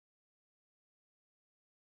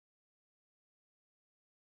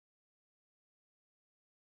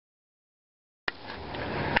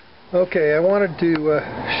Okay, I wanted to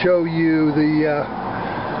show you the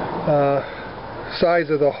size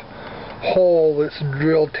of the hole that's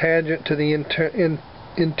drilled tangent to the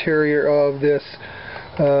interior of this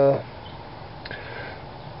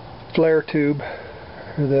flare tube,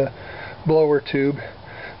 or the blower tube.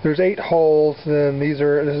 There's 8 holes, and this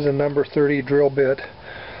is a number 30 drill bit.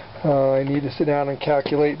 I need to sit down and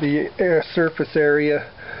calculate the surface area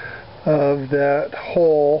of that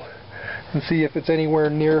hole and see if it's anywhere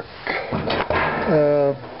near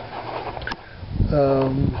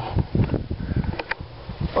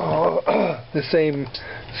the same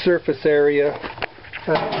surface area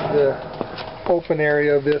as the open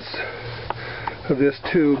area of this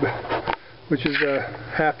tube, which is a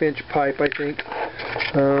 1/2-inch pipe, I think.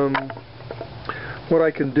 What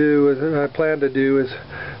I can do is, and I plan to do,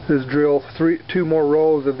 is drill 2 more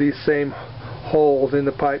rows of these same holes in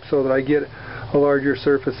the pipe so that I get a larger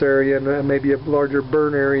surface area and maybe a larger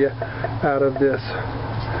burn area out of this,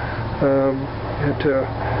 and to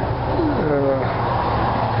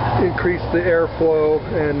increase the airflow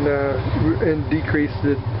and decrease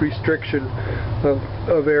the restriction of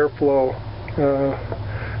airflow.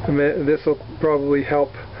 This will probably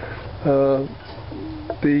help the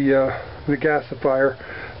gasifier.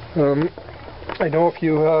 I know if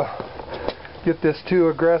you get this too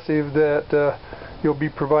aggressive that you'll be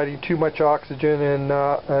providing too much oxygen and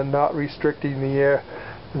not restricting the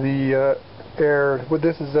air. Well,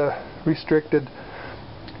 this is a restricted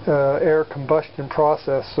air combustion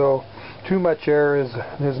process, so too much air is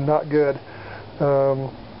not good.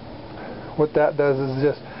 What that does is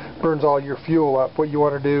just burns all your fuel up. What you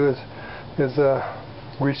want to do is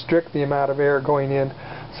restrict the amount of air going in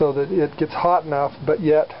so that it gets hot enough but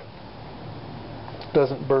yet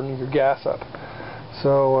doesn't burn your gas up.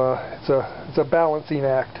 So it's a balancing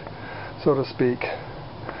act, so to speak.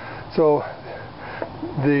 So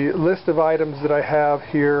the list of items that I have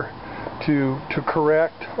here to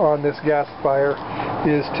correct on this gasifier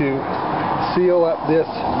is to seal up this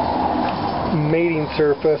mating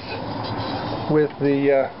surface with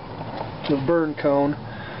the burn cone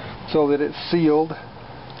so that it's sealed,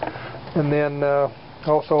 and then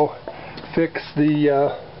also fix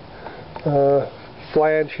the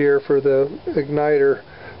flange here for the igniter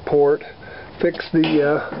port, fix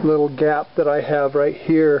the little gap that I have right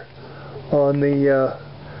here on the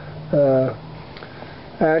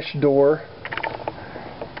ash door,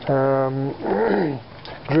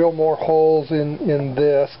 drill more holes in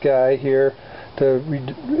this guy here to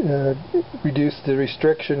reduce the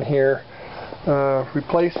restriction here,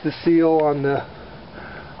 replace the seal on the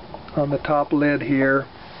top lid here.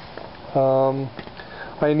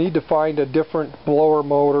 I need to find a different blower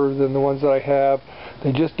motor than the ones that I have.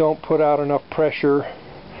 They just don't put out enough pressure.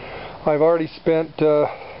 I've already spent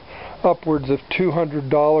upwards of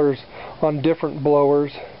 $200 on different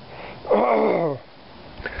blowers.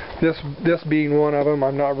 This being one of them.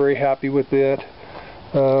 I'm not very happy with it.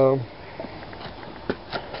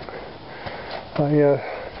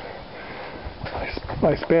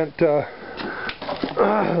 I spent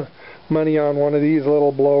money on one of these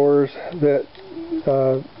little blowers that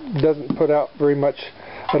doesn't put out very much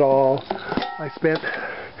at all. I spent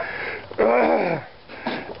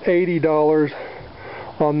 $80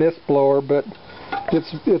 on this blower, but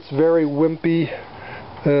it's very wimpy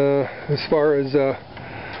as far as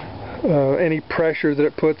any pressure that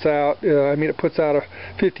it puts out. I mean, it puts out a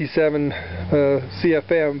 57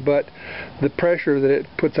 CFM, but the pressure that it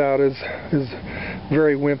puts out is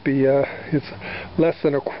very wimpy. It's less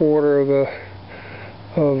than 1/4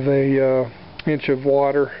 of a inch of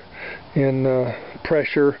water in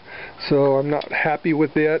pressure, so I'm not happy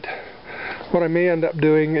with it. What I may end up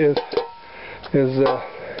doing is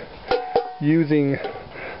using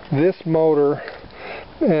this motor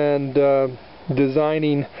and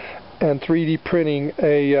designing and 3D printing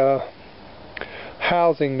a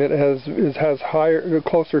housing that has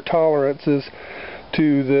closer tolerances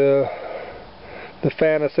to the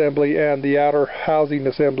fan assembly and the outer housing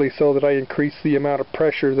assembly, so that I increase the amount of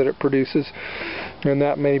pressure that it produces. And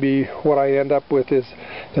that may be what I end up with is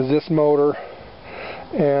this motor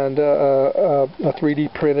and a 3D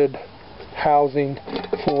printed housing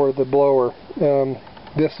for the blower.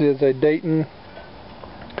 This is a Dayton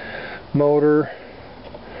motor.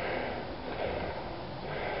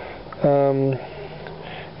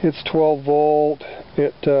 It's 12 volt.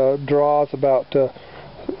 It draws about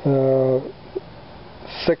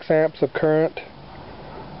 6 amps of current.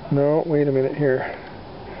 No, wait a minute here.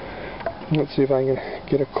 Let's see if I can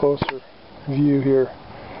get a closer view here.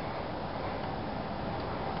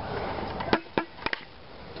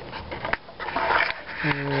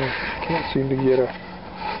 Can't seem to get a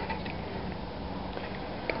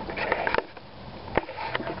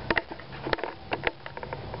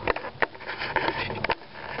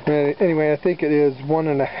Anyway, I think it is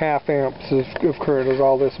 1.5 amps of current is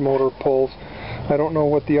all this motor pulls. I don't know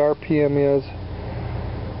what the RPM is.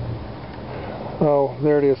 Oh,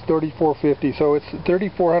 there it is, 3450. So it's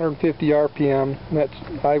 3450 RPM.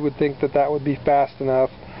 I would think that would be fast enough.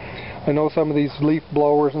 I know some of these leaf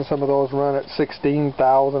blowers and some of those run at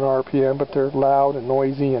 16,000 RPM, but they're loud and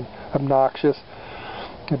noisy and obnoxious.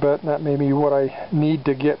 But that may be what I need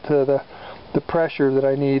to get to the pressure that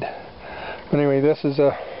I need. Anyway, this is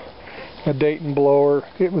a Dayton blower.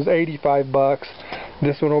 It was 85 bucks.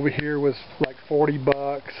 This one over here was like 40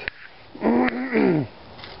 bucks.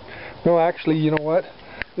 No, actually, you know what?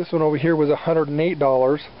 This one over here was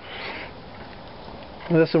 $108.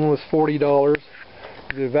 This one was $40.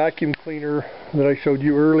 The vacuum cleaner that I showed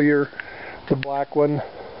you earlier, the black one,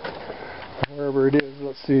 wherever it is,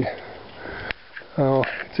 let's see. Oh,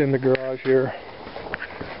 it's in the garage here.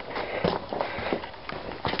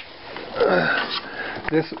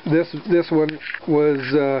 This one was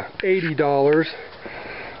 $80.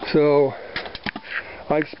 So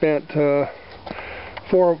I've spent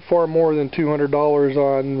far more than $200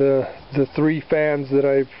 on the 3 fans that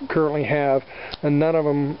I currently have, and none of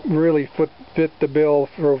them really fit the bill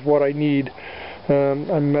for what I need.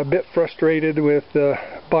 I'm a bit frustrated with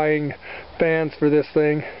buying fans for this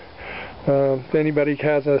thing. If anybody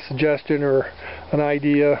has a suggestion or an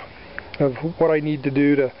idea of what I need to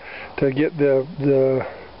do to get the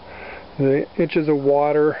inches of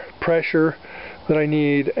water pressure that I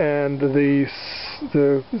need and the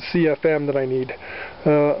CFM that I need.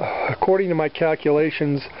 According to my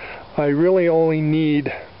calculations, I really only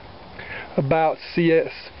need about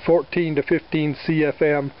 14 to 15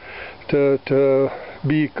 CFM to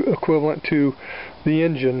be equivalent to the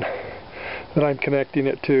engine that I'm connecting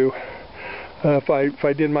it to. If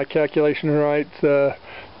I did my calculation right,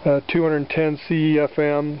 210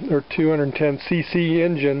 CFM or 210 cc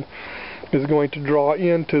engine is going to draw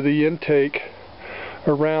into the intake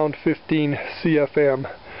around 15 CFM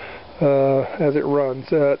as it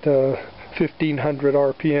runs at 1500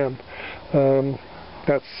 RPM.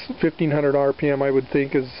 That's 1500 RPM, I would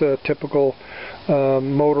think, is a typical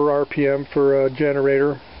motor RPM for a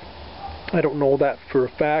generator. I don't know that for a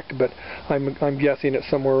fact, but I'm guessing it's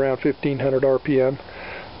somewhere around 1500 RPM.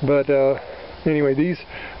 But anyway, these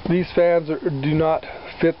fans do not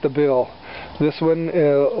fit the bill. This one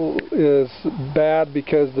is bad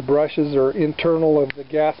because the brushes are internal of the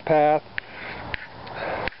gas path.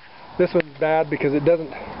 This one's bad because it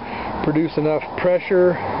doesn't produce enough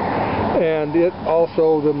pressure, and it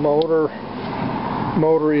also, the motor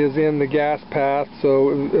is in the gas path,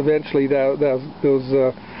 so eventually those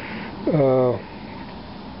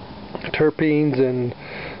terpenes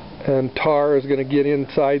and tar is going to get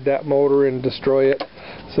inside that motor and destroy it,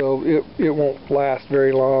 so it won't last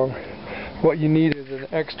very long. What you need is an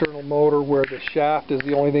external motor where the shaft is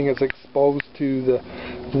the only thing that's exposed to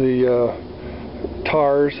the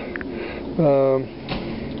tars.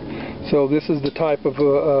 So this is the type of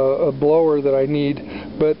a blower that I need,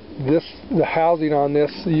 but the housing on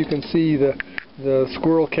this, you can see the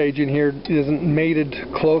squirrel cage in here isn't mated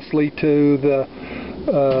closely to the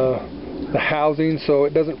housing, so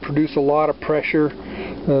it doesn't produce a lot of pressure.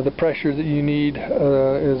 The pressure that you need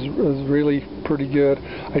is really pretty good.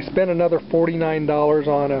 I spent another $49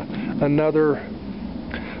 on another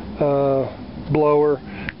blower,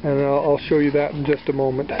 and I'll show you that in just a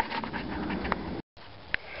moment.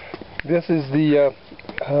 This is the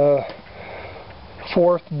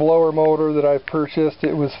 4th blower motor that I've purchased.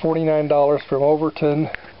 It was $49 from Overton.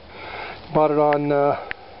 Bought it on the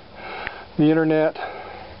internet.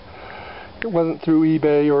 It wasn't through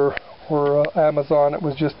eBay or Amazon. It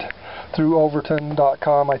was just through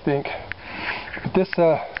overton.com, I think. But this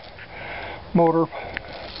motor,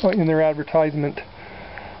 in their advertisement,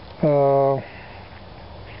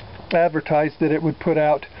 advertised that it would put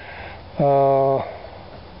out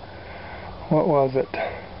what was it,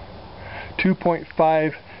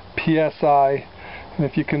 2.5 psi, and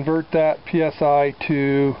if you convert that psi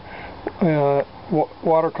to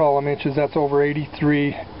water column inches, that's over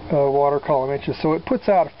 83 water column inches, so it puts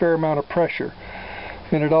out a fair amount of pressure.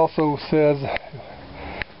 And it also says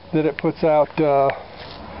that it puts out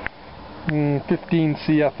 15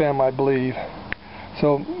 CFM, I believe.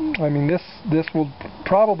 So I mean, this will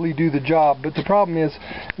probably do the job, but the problem is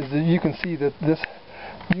that you can see that this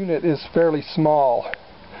unit is fairly small,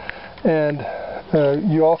 and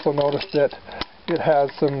you also notice that it has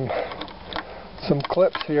some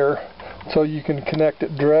clips here, so you can connect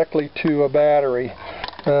it directly to a battery.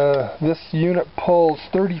 This unit pulls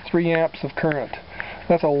 33 amps of current.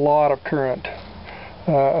 That's a lot of current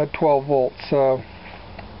at 12 volts.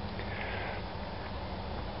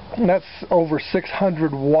 that's over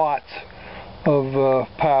 600 watts of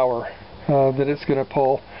power that it's going to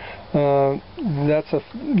pull. That's a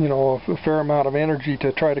fair amount of energy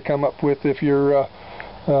to try to come up with if you're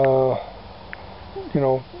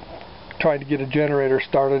trying to get a generator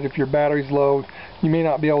started. If your battery's low, you may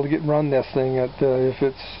not be able to run this thing at if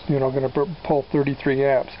it's going to pull 33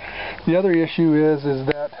 amps. The other issue is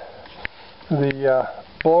that the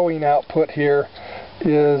blowing output here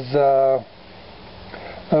is a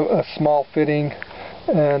small fitting,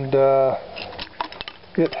 and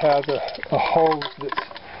it has a hose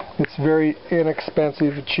it's very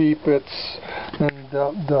inexpensive, cheap. And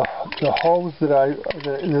the hose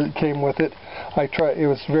that came with it, it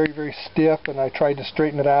was very, very stiff, and I tried to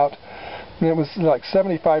straighten it out, and it was like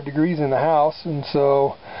 75 degrees in the house, and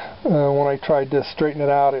so when I tried to straighten it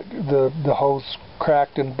out, the hose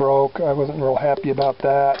cracked and broke. I wasn't real happy about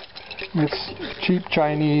that. It's cheap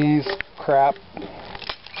Chinese crap.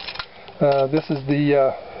 This is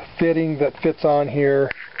the fitting that fits on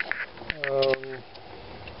here.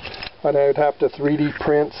 And I would have to 3D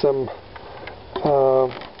print some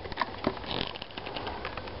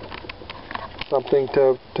something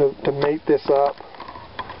to mate this up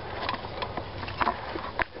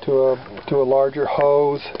to a larger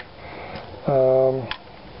hose.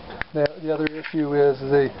 The other issue is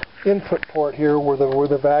the input port here, where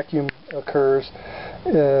the vacuum occurs,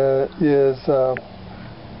 is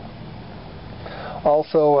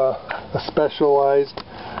also a specialized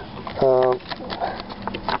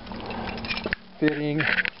fitting.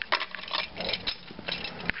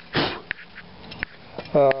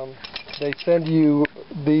 They send you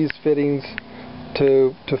these fittings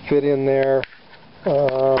to fit in there.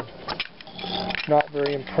 Not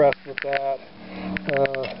very impressed with that.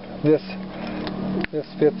 This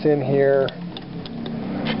fits in here.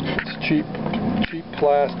 It's cheap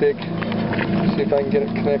plastic. Let's see if I can get it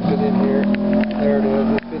connected in here. There it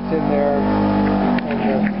is. It fits in there, and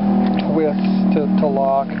the twists to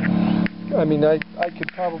lock. I mean, I could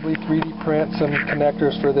probably 3D print some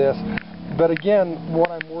connectors for this, but again, what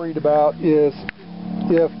I'm worried about is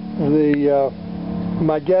if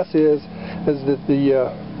my guess is that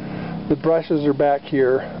the brushes are back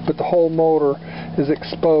here, but the whole motor is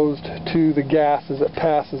exposed to the gas as it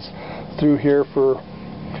passes through here for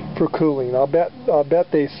cooling. I'll bet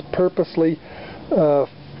they purposely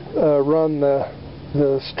run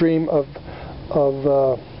the stream of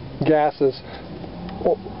gases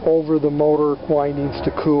over the motor windings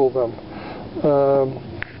to cool them.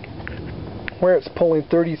 Where it's pulling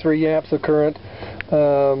 33 amps of current,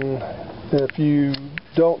 if you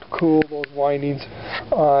don't cool those windings,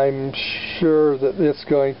 I'm sure that it's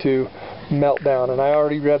going to melt down. And I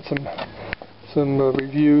already read some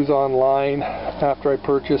reviews online after I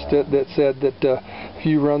purchased it that said that if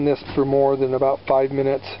you run this for more than about 5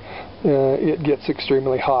 minutes, it gets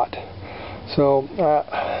extremely hot. So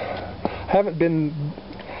haven't been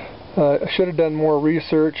should have done more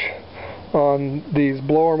research on these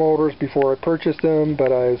blower motors before I purchased them,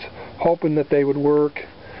 but I was hoping that they would work,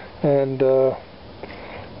 and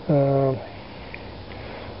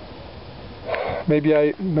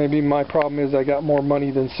maybe my problem is I got more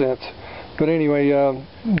money than sense. But anyway,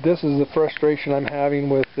 this is the frustration I'm having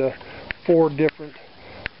with 4 different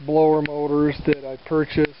blower motors that I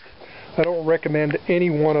purchased. I don't recommend any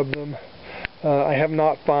one of them. I have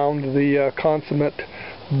not found the consummate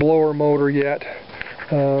blower motor yet,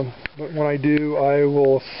 but when I do, I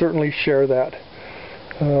will certainly share that.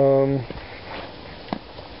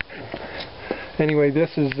 Anyway,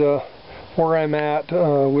 this is where I'm at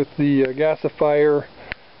with the gasifier.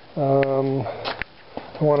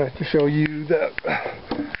 I wanted to show you that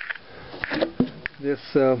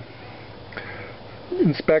this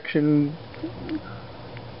inspection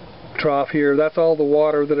trough here, that's all the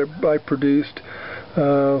water that I produced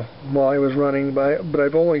while I was running, but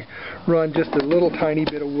I've only run just a little tiny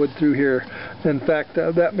bit of wood through here. In fact,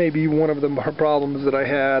 that may be one of the problems that I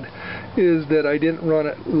had, is that I didn't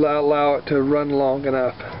allow it to run long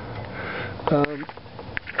enough.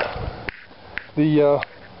 The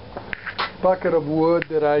bucket of wood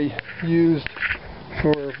that I used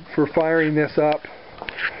for firing this up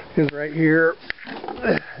is right here.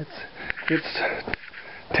 It's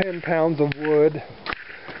 10 pounds of wood,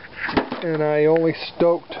 and I only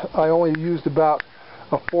used about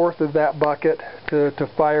 1/4 of that bucket to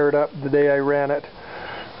fire it up the day I ran it.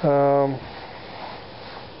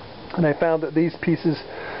 And I found that these pieces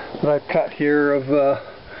that I've cut here of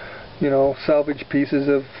salvage pieces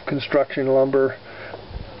of construction lumber,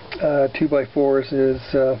 2x4s, is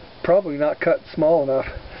probably not cut small enough.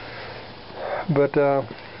 But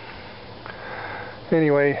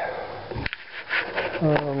anyway,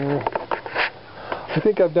 I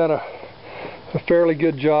think I've done a fairly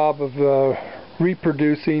good job of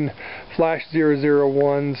reproducing Flash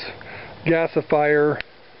 001's gasifier.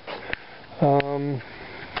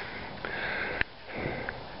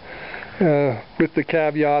 With the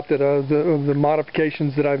caveat that the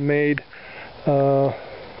modifications that I've made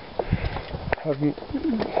have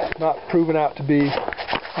not proven out to be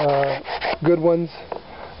good ones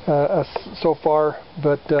so far,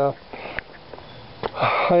 but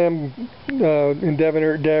I am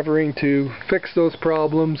endeavoring to fix those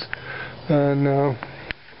problems, and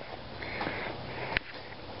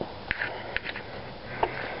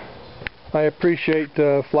I appreciate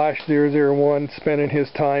Flash 001 spending his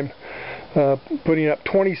time putting up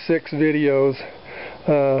 26 videos.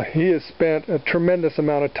 He has spent a tremendous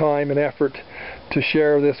amount of time and effort to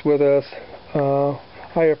share this with us.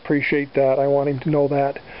 I appreciate that. I want him to know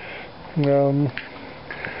that.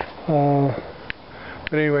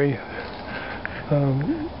 But anyway,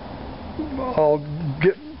 I'll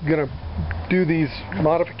gonna do these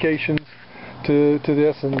modifications to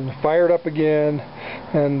this and fire it up again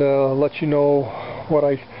and let you know what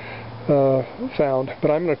I found.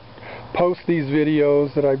 But I'm gonna post these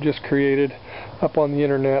videos that I've just created up on the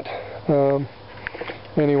internet.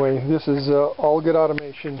 Anyway, this is All Good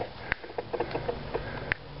Automation.